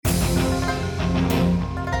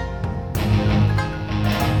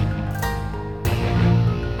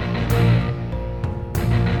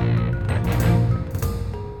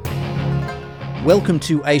Welcome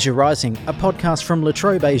to Asia Rising, a podcast from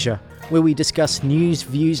Trobe Asia, where we discuss news,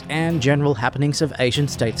 views and general happenings of Asian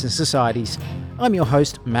states and societies. I'm your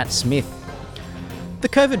host, Matt Smith. The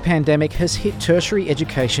COVID pandemic has hit tertiary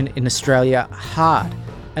education in Australia hard,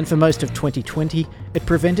 and for most of 2020, it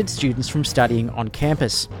prevented students from studying on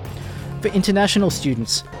campus. For international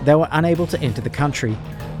students, they were unable to enter the country,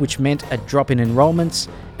 which meant a drop in enrolments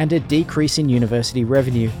and a decrease in university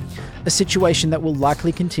revenue, a situation that will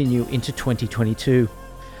likely continue into 2022.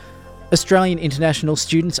 Australian international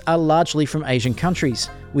students are largely from Asian countries,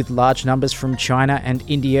 with large numbers from China and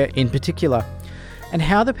India in particular. And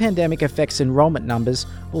how the pandemic affects enrolment numbers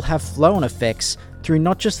will have flow-on effects through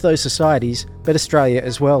not just those societies, but Australia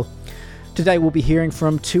as well. Today we'll be hearing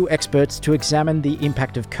from two experts to examine the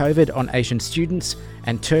impact of COVID on Asian students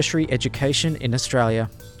and tertiary education in Australia.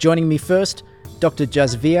 Joining me first, Dr.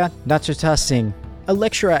 Jasvir Nachatar Singh, a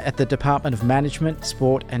lecturer at the Department of Management,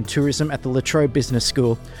 Sport and Tourism at the Trobe Business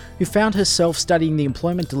School, who found herself studying the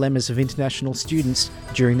employment dilemmas of international students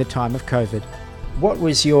during the time of COVID. What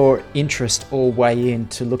was your interest or way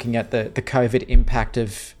into looking at the COVID impact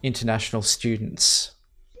of international students?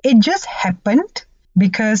 It just happened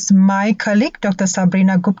because my colleague, Dr.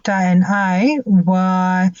 Sabrina Gupta, and I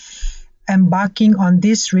were embarking on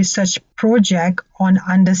this research project on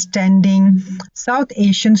understanding South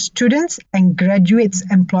Asian students and graduates'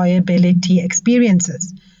 employability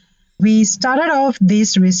experiences. We started off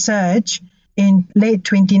this research in late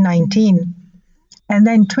 2019, and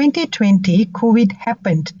then 2020, COVID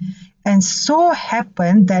happened. And so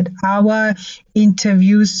happened that our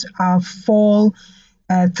interviews fall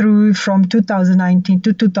through from 2019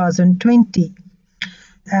 to 2020.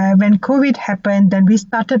 When COVID happened, then we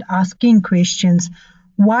started asking questions.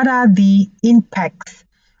 What are the impacts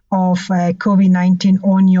of COVID-19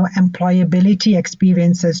 on your employability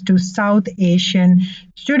experiences to South Asian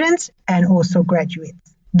students and also graduates?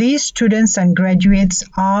 These students and graduates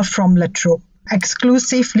are from La Trobe.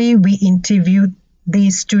 Exclusively, we interviewed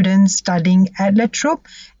these students studying at La Trobe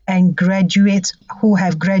and graduates who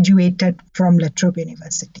have graduated from La Trobe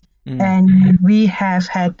University. And we have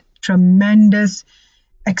had tremendous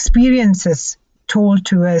experiences told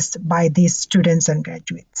to us by these students and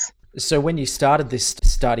graduates. So when you started this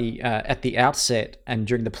study at the outset and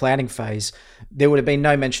during the planning phase, there would have been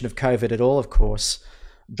no mention of COVID at all, of course.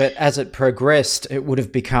 But as it progressed, it would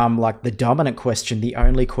have become like the dominant question, the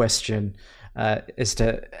only question as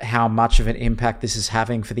to how much of an impact this is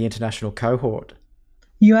having for the international cohort.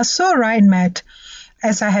 You are so right, Matt.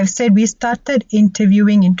 As I have said, we started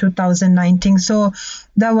interviewing in 2019, so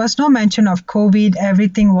there was no mention of COVID.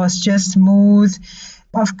 Everything was just smooth.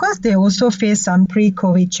 Of course, they also faced some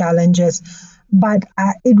pre-COVID challenges, but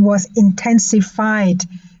it was intensified,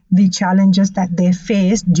 the challenges that they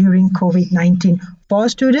faced during COVID-19 for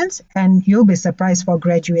students, and you'll be surprised for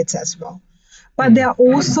graduates as well. But there are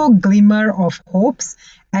also glimmer of hopes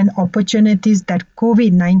and opportunities that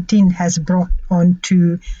COVID-19 has brought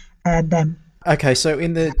onto them. Okay, so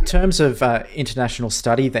in the terms of international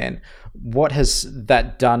study then, what has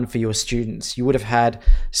that done for your students? You would have had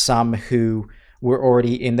some who were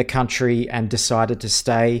already in the country and decided to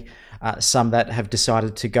stay, some that have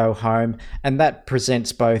decided to go home, and that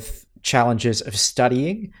presents both challenges of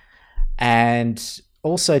studying and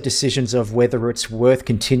also decisions of whether it's worth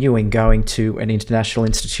continuing going to an international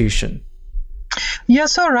institution. You're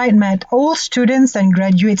so right, Matt. All students and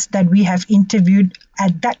graduates that we have interviewed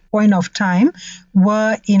at that point of time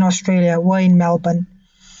were in Australia, were in Melbourne.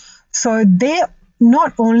 So they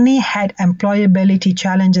not only had employability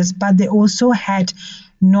challenges, but they also had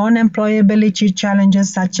non-employability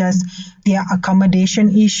challenges such as their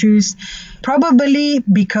accommodation issues. Probably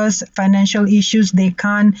because financial issues, they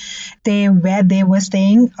can't stay where they were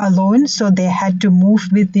staying alone, so they had to move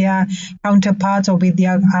with their counterparts or with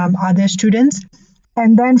their other students.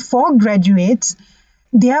 And then for graduates,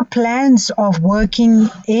 their plans of working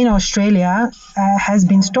in Australia has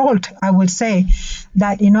been stalled. I would say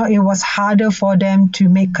that, it was harder for them to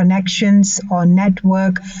make connections or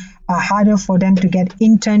network, harder for them to get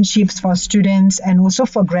internships for students and also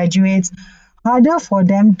for graduates, harder for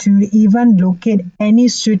them to even locate any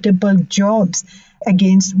suitable jobs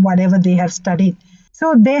against whatever they have studied.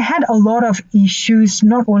 So they had a lot of issues,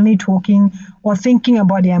 not only talking or thinking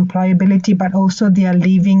about their employability, but also their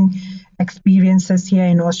living experiences here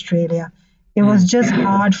in Australia. It was just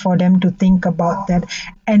hard for them to think about that,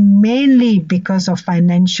 and mainly because of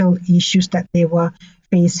financial issues that they were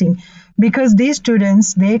facing. Because these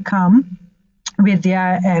students, they come with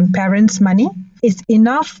their parents' money. It's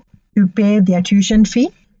enough to pay their tuition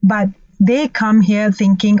fee, but they come here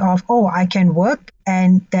thinking of, I can work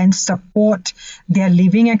and then support their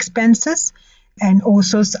living expenses. and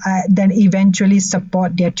also then eventually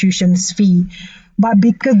support their tuition's fee. But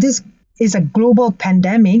because this is a global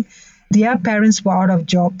pandemic, their parents were out of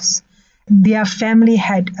jobs. Their family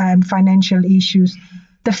had financial issues.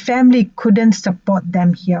 The family couldn't support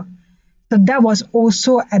them here. So that was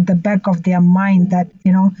also at the back of their mind that,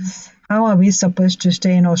 how are we supposed to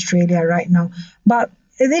stay in Australia right now? But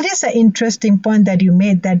it is an interesting point that you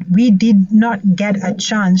made, that we did not get a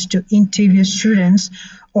chance to interview students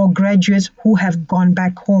or graduates who have gone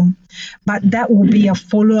back home. But that will be a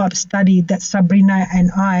follow-up study that Sabrina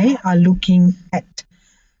and I are looking at.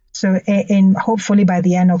 So and hopefully by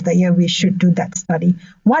the end of the year, we should do that study.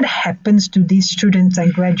 What happens to these students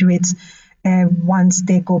and graduates once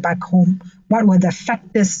they go back home? What were the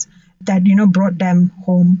factors that, brought them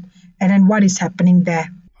home? And then what is happening there?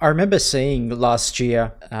 I remember seeing last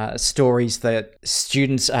year stories that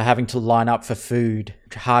students are having to line up for food,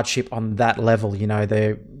 hardship on that level.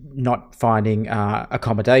 They're not finding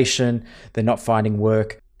accommodation, they're not finding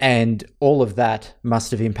work. And all of that must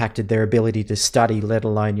have impacted their ability to study, let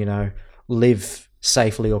alone, live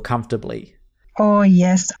safely or comfortably. Oh,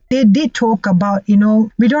 yes. They did talk about,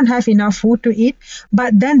 we don't have enough food to eat,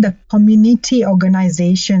 but then the community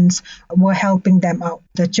organizations were helping them out.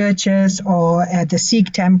 The churches or the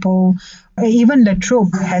Sikh temple, even the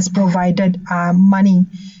Trobe has provided money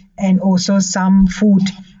and also some food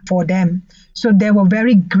for them. So they were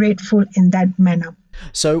very grateful in that manner.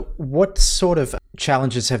 So what sort of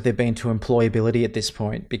challenges have there been to employability at this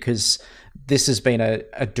point? Because this has been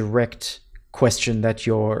a direct question that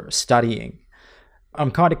you're studying. I'm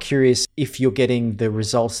kind of curious if you're getting the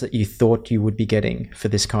results that you thought you would be getting for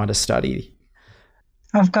this kind of study.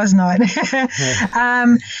 Of course not.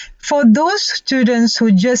 For those students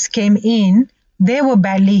who just came in, they were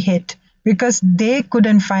badly hit because they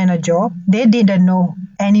couldn't find a job. They didn't know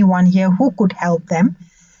anyone here who could help them.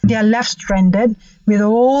 They are left stranded with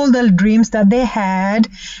all the dreams that they had,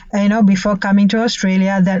 before coming to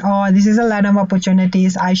Australia, that, this is a land of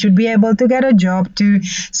opportunities. I should be able to get a job to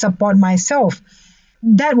support myself.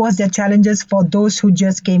 That was the challenges for those who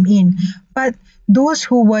just came in. But those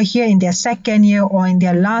who were here in their second year or in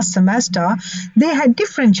their last semester, they had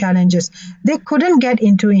different challenges. They couldn't get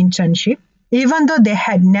into internship, even though they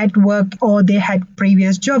had network or they had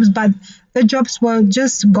previous jobs, but the jobs were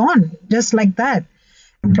just gone, just like that.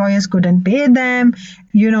 Employers couldn't pay them.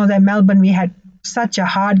 That Melbourne, we had such a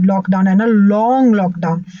hard lockdown and a long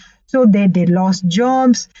lockdown. So they lost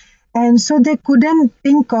jobs. And so they couldn't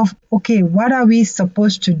think of, okay, what are we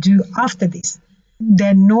supposed to do after this?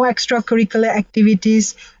 There are no extracurricular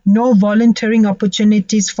activities, no volunteering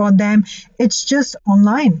opportunities for them. It's just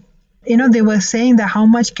online. They were saying that how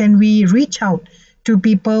much can we reach out to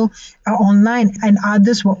people online, and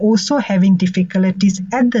others were also having difficulties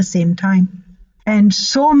at the same time. And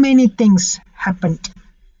so many things happened.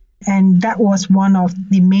 And that was one of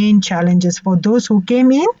the main challenges for those who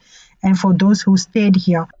came in and for those who stayed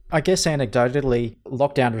here. I guess anecdotally,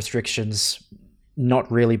 lockdown restrictions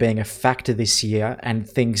not really being a factor this year and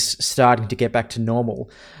things starting to get back to normal,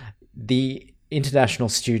 the international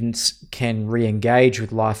students can re-engage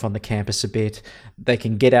with life on the campus a bit. They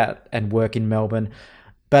can get out and work in Melbourne,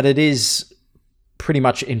 but it is pretty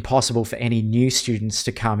much impossible for any new students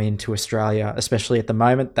to come into Australia, especially at the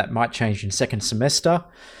moment. That might change in second semester,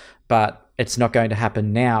 but it's not going to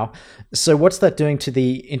happen now. So what's that doing to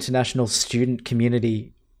the international student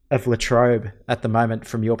community of La Trobe at the moment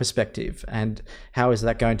from your perspective, and how is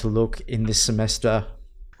that going to look in this semester?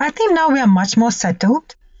 I think now we are much more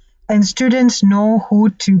settled and students know who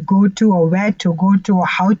to go to or where to go to or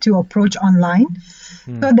how to approach online.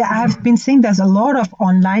 So I have been seeing there's a lot of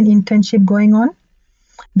online internship going on.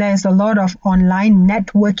 There's a lot of online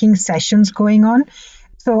networking sessions going on.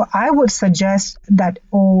 So I would suggest that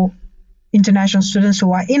international students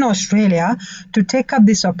who are in Australia to take up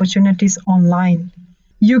these opportunities online.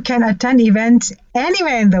 You can attend events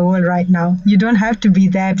anywhere in the world right now. You don't have to be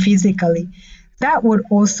there physically. That would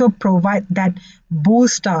also provide that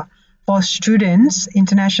booster for students,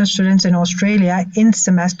 international students in Australia in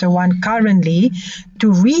semester 1 currently,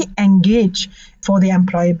 to re-engage for the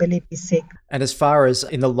employability sake. And as far as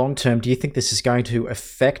in the long term, do you think this is going to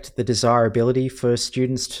affect the desirability for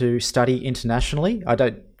students to study internationally? I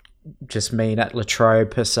don't just mean at La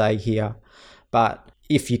Trobe per se here, but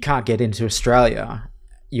if you can't get into Australia,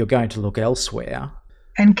 you're going to look elsewhere.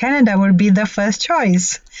 And Canada would be the first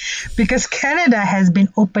choice because Canada has been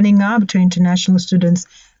opening up to international students.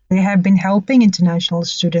 They have been helping international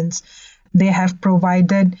students. They have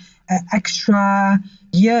provided extra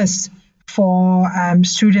years for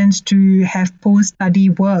students to have post-study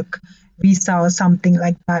work, visa or something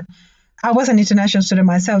like that. I was an international student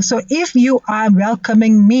myself. So if you are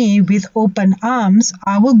welcoming me with open arms,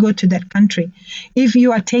 I will go to that country. If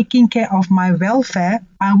you are taking care of my welfare,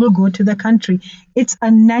 I will go to the country. It's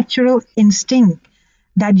a natural instinct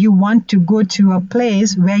that you want to go to a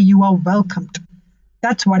place where you are welcomed.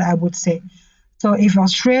 That's what I would say. So if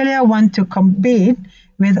Australia want to compete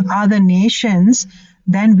with other nations,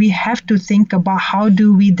 then we have to think about how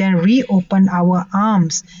do we then reopen our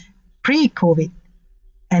arms pre-COVID.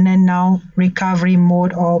 And then now recovery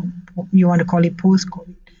mode, or you want to call it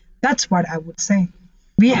post-COVID. That's what I would say.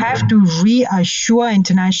 We have to reassure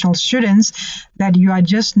international students that you are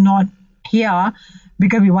just not here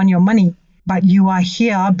because we want your money, but you are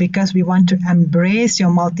here because we want to embrace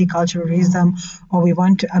your multiculturalism, or we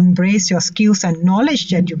want to embrace your skills and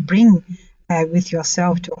knowledge that you bring with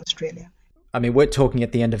yourself to Australia. I mean, we're talking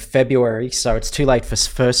at the end of February, so it's too late for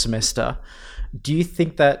first semester. Do you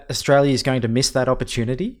think that Australia is going to miss that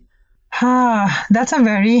opportunity? That's a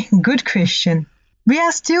very good question. We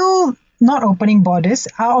are still not opening borders.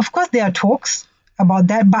 Of course, there are talks about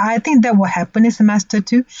that, but I think that will happen in semester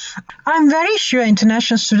 2. I'm very sure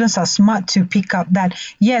international students are smart to pick up that,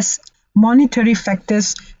 yes, monetary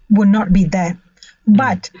factors will not be there.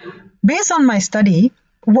 But based on my study,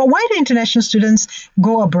 why do international students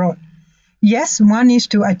go abroad? Yes, one is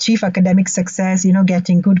to achieve academic success,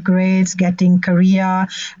 getting good grades, getting career,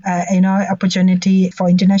 opportunity for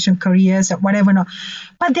international careers, or whatever. No.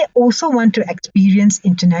 But they also want to experience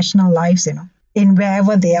international lives, in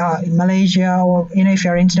wherever they are, in Malaysia, or, if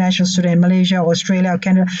you're an international student in Malaysia, or Australia, or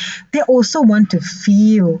Canada. They also want to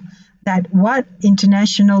feel that what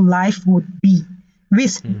international life would be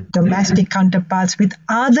with domestic counterparts, with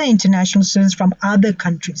other international students from other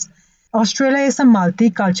countries. Australia is a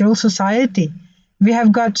multicultural society. We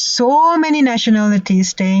have got so many nationalities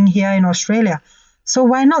staying here in Australia. So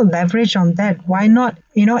why not leverage on that? Why not,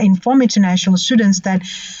 inform international students that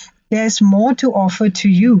there's more to offer to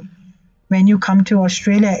you when you come to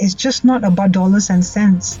Australia. It's just not about dollars and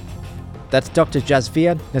cents. That's Dr.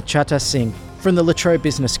 Jasvir Nachatar Singh from the Trobe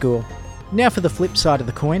Business School. Now for the flip side of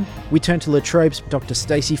the coin, we turn to La Trobe's Dr.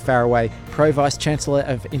 Stacey Farraway, Pro-Vice Chancellor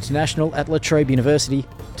of International at La Trobe University,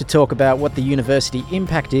 to talk about what the university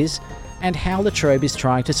impact is and how La Trobe is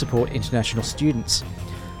trying to support international students.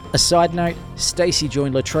 A side note, Stacey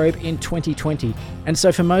joined La Trobe in 2020, and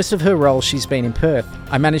so for most of her role she's been in Perth.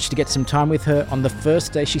 I managed to get some time with her on the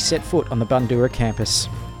first day she set foot on the Bundoora campus.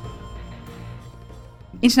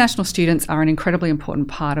 International students are an incredibly important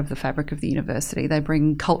part of the fabric of the university. They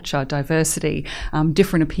bring culture, diversity,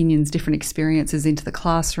 different opinions, different experiences into the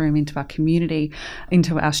classroom, into our community,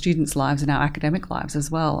 into our students' lives and our academic lives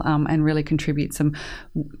as well, and really contribute some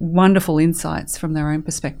wonderful insights from their own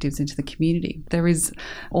perspectives into the community. There is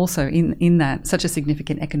also in that such a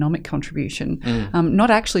significant economic contribution,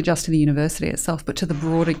 not actually just to the university itself, but to the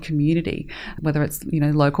broader community, whether it's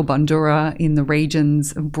local Bundoora, in the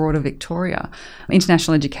regions, broader Victoria.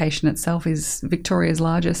 International education itself is Victoria's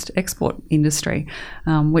largest export industry,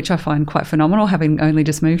 which I find quite phenomenal, having only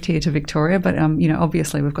just moved here to Victoria. But,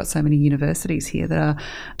 obviously we've got so many universities here that are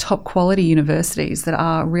top quality universities that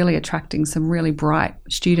are really attracting some really bright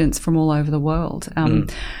students from all over the world.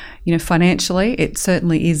 Financially, it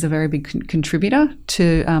certainly is a very big contributor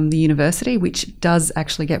to the university, which does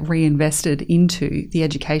actually get reinvested into the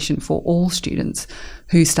education for all students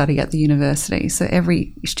who study at the university. So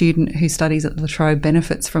every student who studies at La Trobe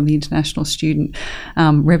benefits from the international student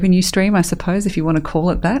revenue stream, I suppose, if you want to call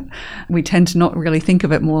it that. We tend to not really think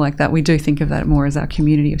of it more like that. We do think of that more as our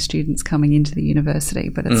community of students coming into the university,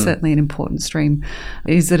 but it's certainly an important stream.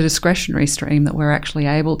 It is a discretionary stream that we're actually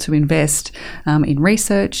able to invest in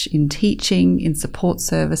research, in teaching, in support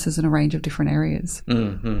services, and a range of different areas.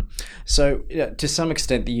 Mm-hmm. So to some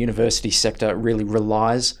extent, the university sector really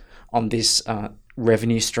relies on this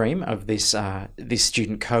revenue stream of this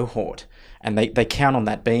student cohort, and they count on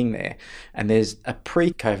that being there. And there's a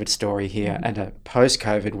pre-COVID story here and a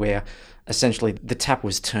post-COVID where essentially the tap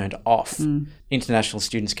was turned off. International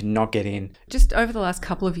students cannot get in. Just over the last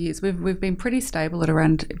couple of years, we've been pretty stable at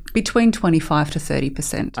around between 25 to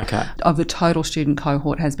 30% of the total student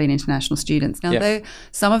cohort has been international students. Now,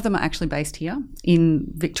 some of them are actually based here in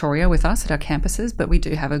Victoria with us at our campuses, but we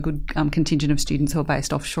do have a good contingent of students who are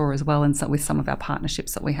based offshore as well, and so with some of our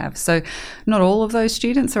partnerships that we have. So not all of those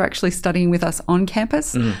students are actually studying with us on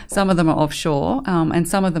campus. Some of them are offshore, and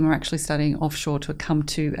some of them are actually studying offshore to come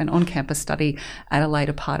to an on-campus study at a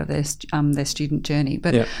later part of their student student journey.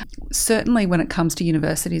 But certainly when it comes to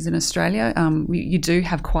universities in Australia, you do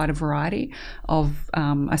have quite a variety of,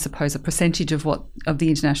 I suppose, a percentage of the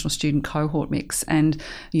international student cohort mix. And,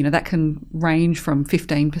 that can range from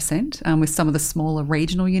 15% with some of the smaller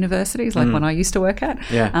regional universities, like one I used to work at,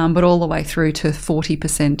 but all the way through to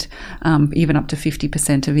 40%, even up to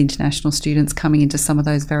 50% of international students coming into some of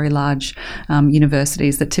those very large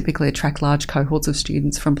universities that typically attract large cohorts of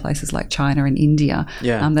students from places like China and India,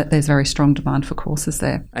 that there's very strong demand for courses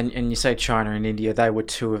there. And you say China and India, they were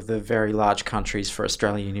two of the very large countries for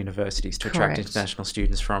Australian universities to attract international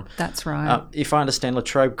students from. That's right. If I understand La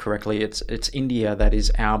Trobe correctly, it's India that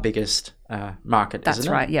is our biggest market, isn't it? That's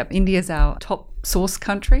right, yep. India's our top source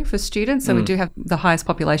country for students. So we do have the highest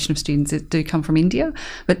population of students that do come from India,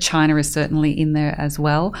 but China is certainly in there as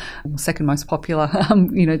well. Second most popular,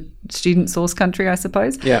 student source country, I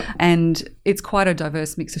suppose. Yeah. And it's quite a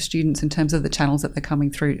diverse mix of students in terms of the channels that they're coming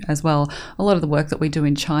through as well. A lot of the work that we do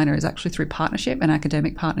in China is actually through partnership, an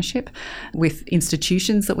academic partnership with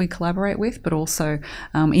institutions that we collaborate with, but also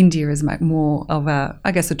India is more of a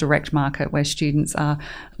direct market where students are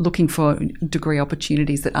looking for degree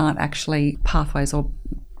opportunities that aren't actually pathways or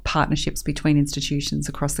partnerships between institutions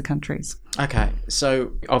across the countries. Okay,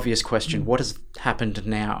 so obvious question, what has happened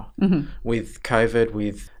now with COVID,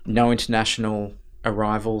 with no international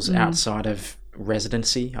arrivals outside of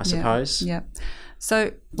residency, I suppose? Yeah.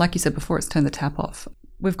 So, like you said before, it's turned the tap off.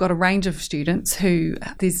 We've got a range of students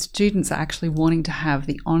these students are actually wanting to have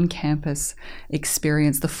the on-campus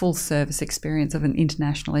experience, the full service experience of an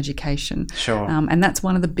international education. Sure. And that's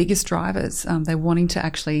one of the biggest drivers. They're wanting to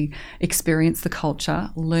actually experience the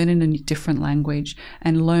culture, learn in a different language,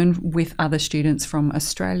 and learn with other students from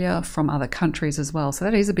Australia, from other countries as well. So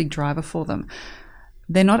that is a big driver for them.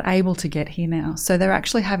 They're not able to get here now. So they're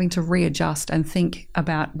actually having to readjust and think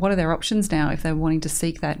about what are their options now if they're wanting to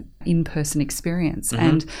seek that in-person experience.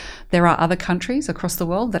 And there are other countries across the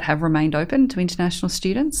world that have remained open to international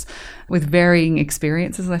students with varying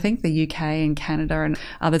experiences. I think the UK and Canada and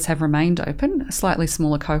others have remained open, slightly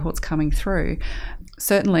smaller cohorts coming through.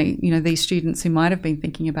 Certainly, these students who might have been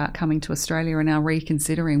thinking about coming to Australia are now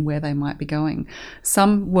reconsidering where they might be going.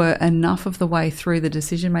 Some were enough of the way through the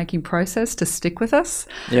decision-making process to stick with us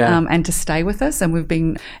and to stay with us. And we've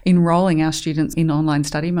been enrolling our students in online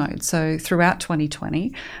study mode. So throughout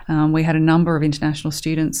 2020, we had a number of international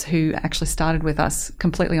students who actually started with us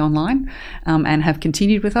completely online and have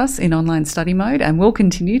continued with us in online study mode and will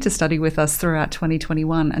continue to study with us throughout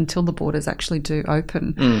 2021 until the borders actually do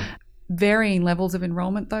open. Varying levels of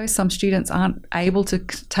enrolment though. Some students aren't able to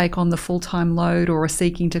take on the full-time load or are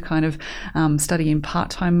seeking to kind of study in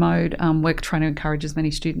part-time mode. We're trying to encourage as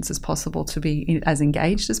many students as possible to be as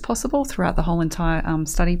engaged as possible throughout the whole entire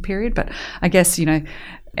study period. But I guess,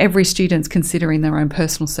 every student's considering their own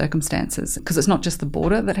personal circumstances because it's not just the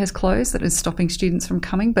border that has closed that is stopping students from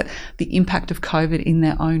coming, but the impact of COVID in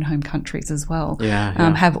their own home countries as well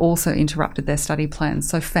have also interrupted their study plans.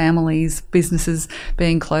 So families, businesses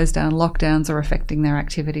being closed down, lockdowns are affecting their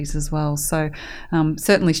activities as well. So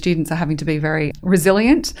certainly students are having to be very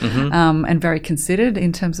resilient and very considered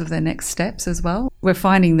in terms of their next steps as well. We're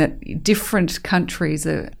finding that different countries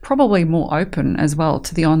are probably more open as well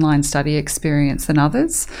to the online study experience than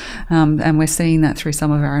others. And we're seeing that through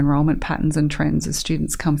some of our enrolment patterns and trends as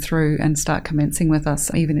students come through and start commencing with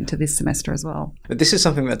us even into this semester as well. But this is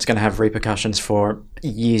something that's going to have repercussions for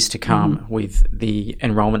years to come with the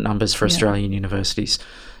enrolment numbers for Australian universities.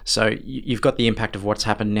 So you've got the impact of what's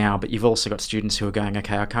happened now, but you've also got students who are going,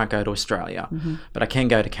 okay, I can't go to Australia, but I can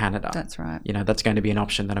go to Canada. That's right. That's going to be an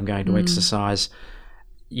option that I'm going to exercise.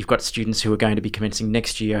 You've got students who are going to be commencing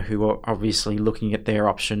next year who are obviously looking at their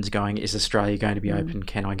options going, is Australia going to be open?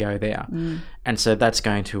 Can I go there? And so that's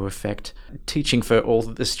going to affect teaching for all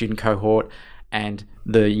the student cohort and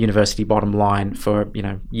the university bottom line for,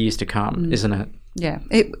 years to come, isn't it? Yeah,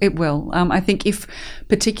 it will. I think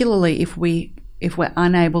particularly if we're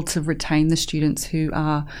unable to retain the students who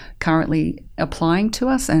are currently applying to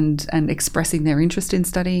us and expressing their interest in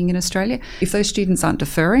studying in Australia, if those students aren't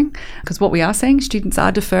deferring, because what we are seeing, students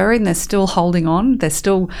are deferring, they're still holding on, they're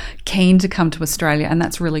still keen to come to Australia, and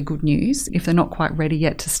that's really good news if they're not quite ready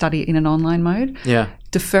yet to study in an online mode. Yeah.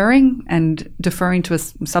 Deferring to a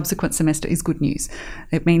subsequent semester is good news.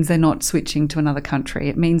 It means they're not switching to another country.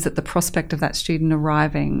 It means that the prospect of that student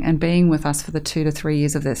arriving and being with us for the 2 to 3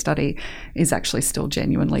 years of their study is actually still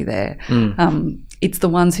genuinely there. It's the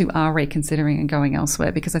ones who are reconsidering and going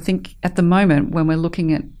elsewhere, because I think at the moment when we're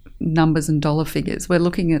looking at numbers and dollar figures, we're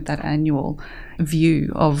looking at that annual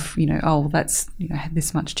view of, that's,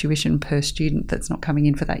 this much tuition per student that's not coming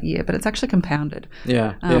in for that year, but it's actually compounded.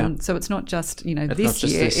 So it's not just, this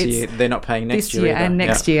year. They're not paying next year either. And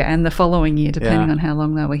next year and the following year, depending on how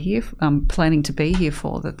long they were here, planning to be here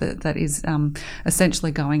for, that is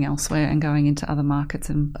essentially going elsewhere and going into other markets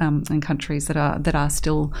and countries that are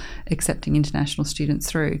still accepting international students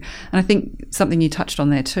through. And I think something you touched on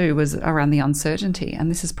there too was around the uncertainty, and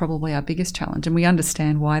this is probably our biggest challenge. And we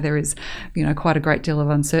understand why there is, quite a great deal of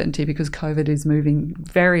uncertainty, because COVID is moving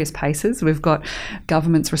various paces. We've got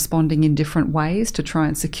governments responding in different ways to try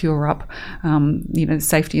and secure up,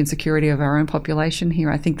 safety and security of our own population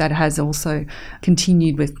here. I think that has also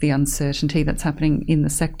continued with the uncertainty that's happening in the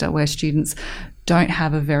sector, where students don't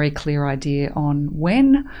have a very clear idea on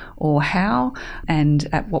when or how and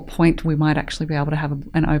at what point we might actually be able to have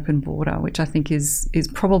an open border, which I think is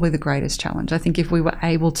probably the greatest challenge. I think if we were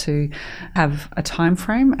able to have a time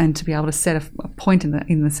frame and to be able to set a point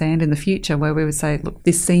in the sand in the future where we would say, look,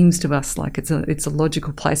 this seems to us like it's a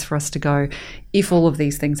logical place for us to go if all of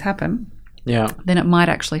these things happen. Then it might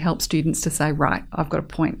actually help students to say, right, I've got a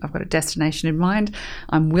point, I've got a destination in mind.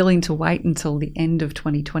 I'm willing to wait until the end of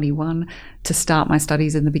 2021 to start my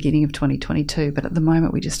studies in the beginning of 2022. But at the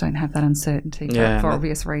moment, we just don't have that uncertainty for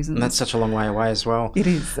obvious reasons. And that's such a long way away as well. It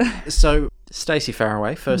is. So, Stacey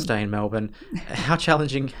Farraway, first day in Melbourne. How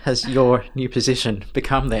challenging has your new position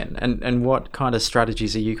become then? And what kind of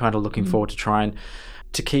strategies are you kind of looking for to try and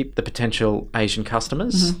to keep the potential Asian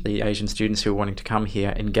customers, the Asian students who are wanting to come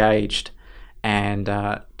here, engaged, and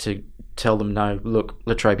to tell them, no, look,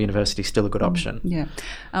 La Trobe University is still a good option.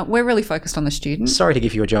 We're really focused on the students. Sorry to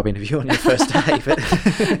give you a job interview on your first day, but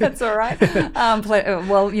that's all right.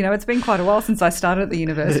 Well, it's been quite a while since I started at the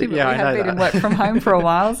university, but we have been in work from home for a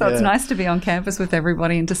while, so it's nice to be on campus with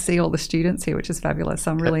everybody and to see all the students here, which is fabulous.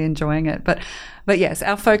 I'm really enjoying it. But yes,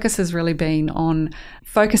 our focus has really been on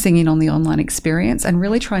focusing in on the online experience and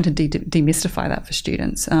really trying to demystify that for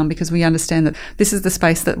students, because we understand that this is the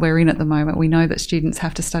space that we're in at the moment. We know that students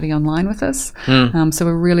have to study online with us, so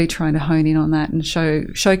we're really trying to hone in on that and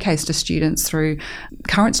showcase to students, through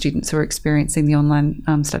current students who are experiencing the online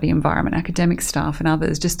study environment, academic staff and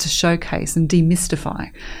others, just to showcase and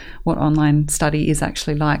demystify what online study is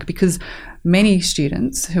actually like, because many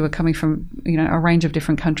students who are coming from a range of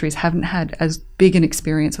different countries haven't had as big an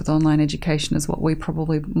experience with online education as what we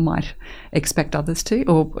probably might expect others to,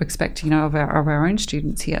 or expect of our own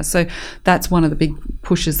students here. So that's one of the big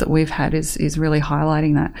pushes that we've had, is really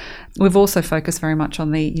highlighting that. We've also focused very much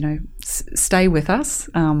on the stay with us,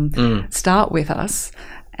 start with us,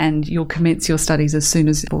 and you'll commence your studies as soon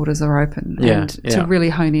as borders are open. To really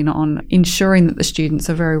hone in on ensuring that the students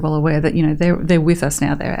are very well aware that they're with us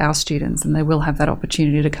now, they're our students, and they will have that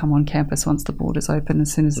opportunity to come on campus once the borders open,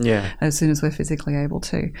 as soon as we're physically able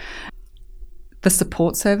to. The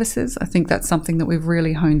support services, I think that's something that we've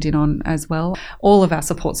really honed in on as well. All of our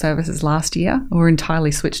support services last year were entirely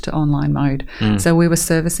switched to online mode. So we were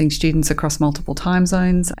servicing students across multiple time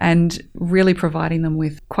zones and really providing them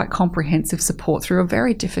with quite comprehensive support through a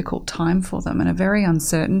very difficult time for them and a very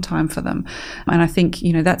uncertain time for them. And I think,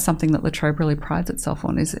 that's something that La Trobe really prides itself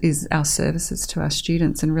on, is our services to our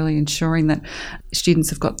students, and really ensuring that students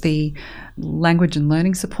have got the language and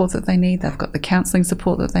learning support that they need, they've got the counselling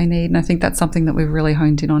support that they need. And I think that's something that we've really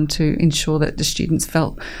honed in on, to ensure that the students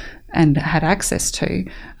felt and had access to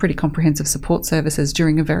pretty comprehensive support services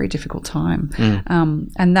during a very difficult time.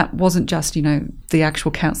 And that wasn't just, the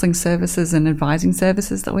actual counselling services and advising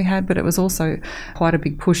services that we had, but it was also quite a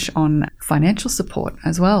big push on financial support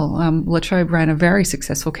as well. La Trobe ran a very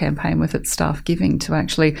successful campaign with its staff giving to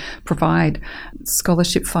actually provide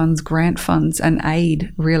scholarship funds, grant funds and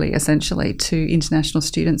aid, really, essentially, to international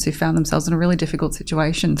students who found themselves in a really difficult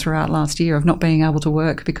situation throughout last year of not being able to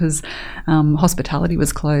work because hospitality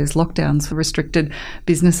was closed, lockdowns restricted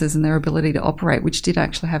businesses and their ability to operate, which did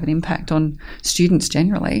actually have an impact on students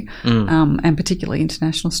generally, and particularly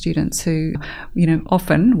international students who,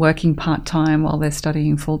 often working part-time while they're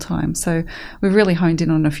studying full-time. So we've really honed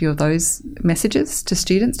in on a few of those messages to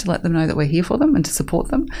students to let them know that we're here for them and to support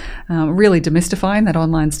them, really demystifying that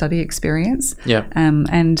online study experience,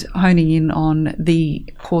 and honing in on the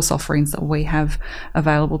course offerings that we have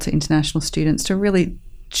available to international students to really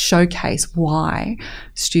showcase why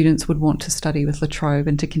students would want to study with La Trobe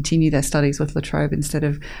and to continue their studies with La Trobe instead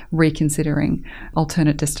of reconsidering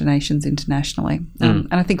alternate destinations internationally. And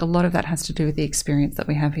I think a lot of that has to do with the experience that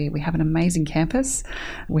we have here. We have an amazing campus.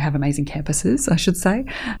 We have amazing campuses, I should say.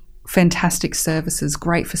 fantastic services,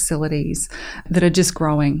 great facilities that are just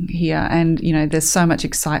growing here. And, there's so much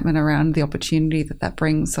excitement around the opportunity that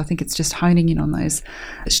brings. So I think it's just honing in on those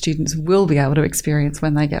that students will be able to experience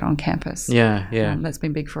when they get on campus. Yeah. That's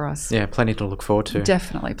been big for us. Yeah, plenty to look forward to.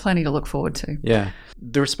 Definitely, plenty to look forward to. Yeah.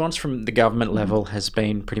 The response from the government level has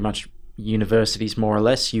been pretty much universities, more or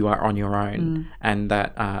less, you are on your own. And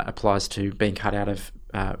that applies to being cut out of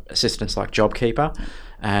assistance like JobKeeper.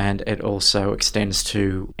 And it also extends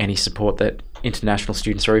to any support that international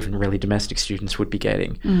students or even really domestic students would be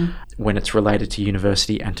getting when it's related to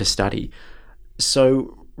university and to study.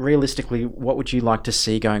 So realistically, what would you like to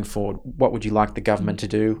see going forward? What would you like the government to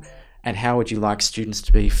do? And how would you like students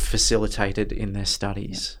to be facilitated in their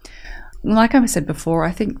studies? Like I said before,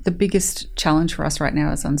 I think the biggest challenge for us right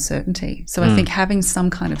now is uncertainty. So I think having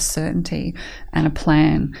some kind of certainty and a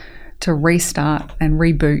plan to restart and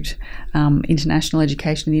reboot international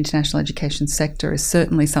education, the international education sector is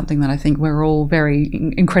certainly something that I think we're all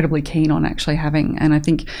incredibly keen on actually having. And I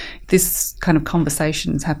think this kind of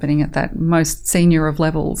conversation is happening at that most senior of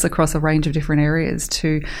levels across a range of different areas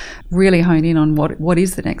to really hone in on what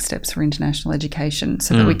is the next steps for international education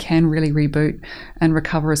so that we can really reboot and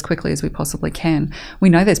recover as quickly as we possibly can. We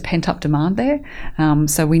know there's pent-up demand there,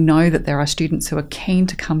 so we know that there are students who are keen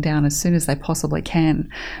to come down as soon as they possibly can.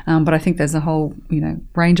 But I think there's a whole,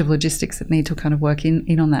 range of logistics that need to kind of work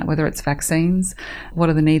in on that, whether it's vaccines, what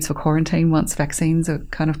are the needs for quarantine once vaccines are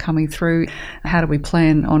kind of coming through, how do we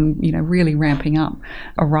plan on, really ramping up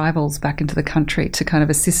arrivals back into the country to kind of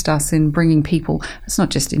assist us in bringing people. It's not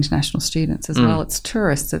just international students as well, it's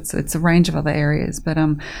tourists, it's a range of other areas. But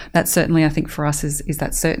that certainly, I think, for us is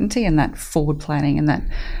that certainty and that forward planning and that,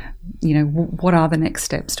 what are the next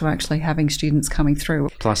steps to actually having students coming through?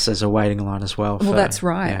 Plus, there's a waiting line as well. Well, that's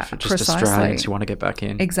right. For just Australians who want to get back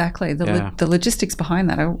in. Exactly. The logistics behind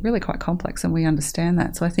that are really quite complex, and we understand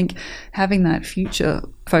that. So I think having that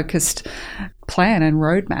future-focused plan and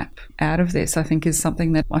roadmap out of this, I think, is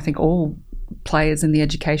something that I think all players in the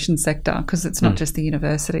education sector, because it's not just the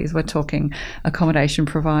universities, we're talking accommodation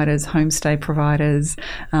providers, homestay providers,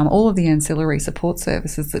 all of the ancillary support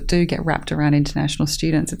services that do get wrapped around international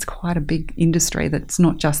students. It's quite a big industry that's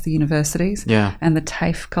not just the universities and the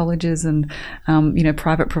TAFE colleges and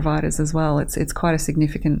private providers as well. It's quite a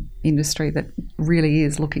significant industry that really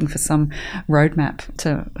is looking for some roadmap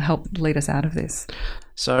to help lead us out of this.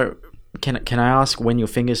 So can I ask when your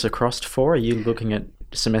fingers are crossed for? Are you looking at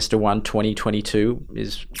semester 1 2022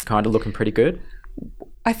 is kind of looking pretty good?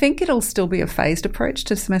 I think it'll still be a phased approach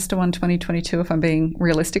to semester 1 2022 if I'm being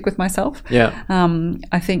realistic with myself.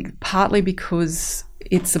 I think partly because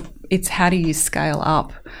it's how do you scale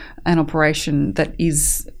up an operation that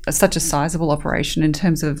is such a sizable operation in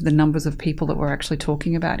terms of the numbers of people that we're actually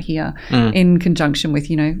talking about here in conjunction with,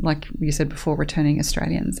 like you said before, returning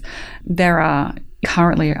Australians. There are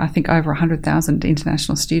currently, I think, over 100,000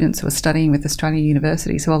 international students who are studying with Australian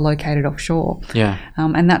universities who are located offshore.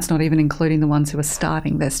 And that's not even including the ones who are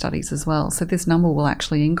starting their studies as well. So this number will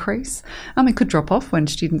actually increase. It could drop off when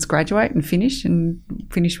students graduate and finish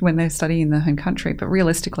when they're studying in their home country. But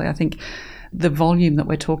realistically, I think the volume that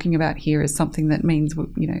we're talking about here is something that means,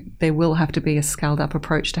 there will have to be a scaled up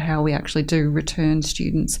approach to how we actually do return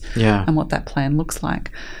students and what that plan looks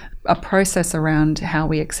like. A process around how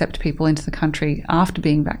we accept people into the country after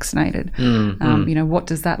being vaccinated. What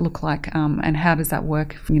does that look like, and how does that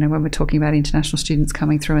work, when we're talking about international students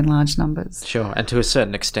coming through in large numbers? Sure, and to a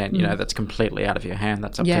certain extent, that's completely out of your hand.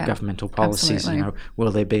 That's up to governmental policies. Absolutely.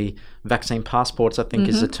 Will there be vaccine passports, I think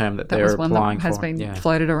is a term that they're applying for. That has been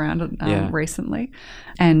floated around recently.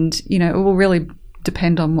 And, it will really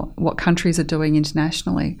depend on what countries are doing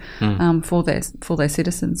internationally for their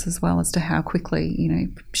citizens, as well as to how quickly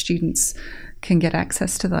students can get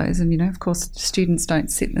access to those. And of course, students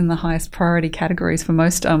don't sit in the highest priority categories for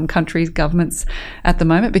most countries' governments at the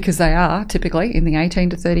moment, because they are typically in the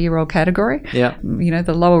 18 to 30-year-old category.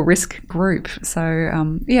 The lower risk group.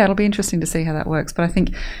 So it'll be interesting to see how that works. But I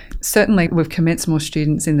think certainly we've commenced more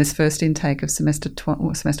students in this first intake of semester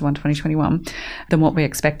 1 2021 than what we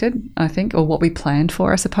expected, I think, or what we planned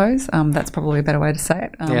for, I suppose. That's probably a better way to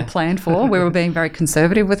say it. Planned for. We were being very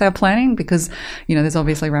conservative with our planning because, there's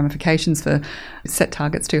obviously ramifications for set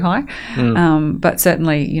targets too high. But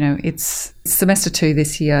certainly, it's semester 2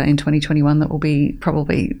 this year in 2021 that will be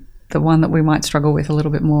probably the one that we might struggle with a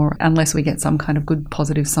little bit more, unless we get some kind of good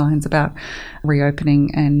positive signs about reopening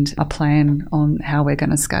and a plan on how we're going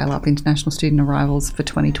to scale up international student arrivals for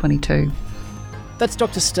 2022. That's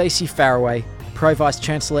Dr. Stacey Farraway, Pro-Vice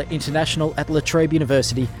Chancellor International at La Trobe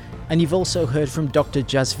University, and you've also heard from Dr.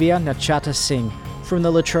 Jasvir Nachatar Singh from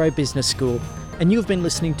the La Trobe Business School, and you've been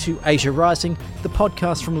listening to Asia Rising, the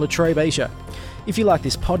podcast from La Trobe Asia. If you like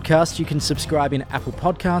this podcast, you can subscribe in Apple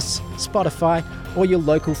Podcasts, Spotify, or your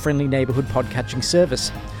local friendly neighbourhood podcatching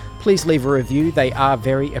service. Please leave a review, they are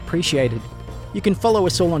very appreciated. You can follow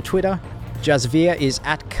us all on Twitter. Jasvir is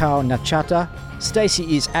at Carl Nachatar,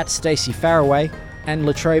 Stacey is at Stacey Farraway, and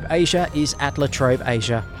La Trobe Asia is at La Trobe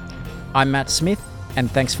Asia. I'm Matt Smith, and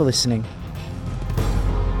thanks for listening.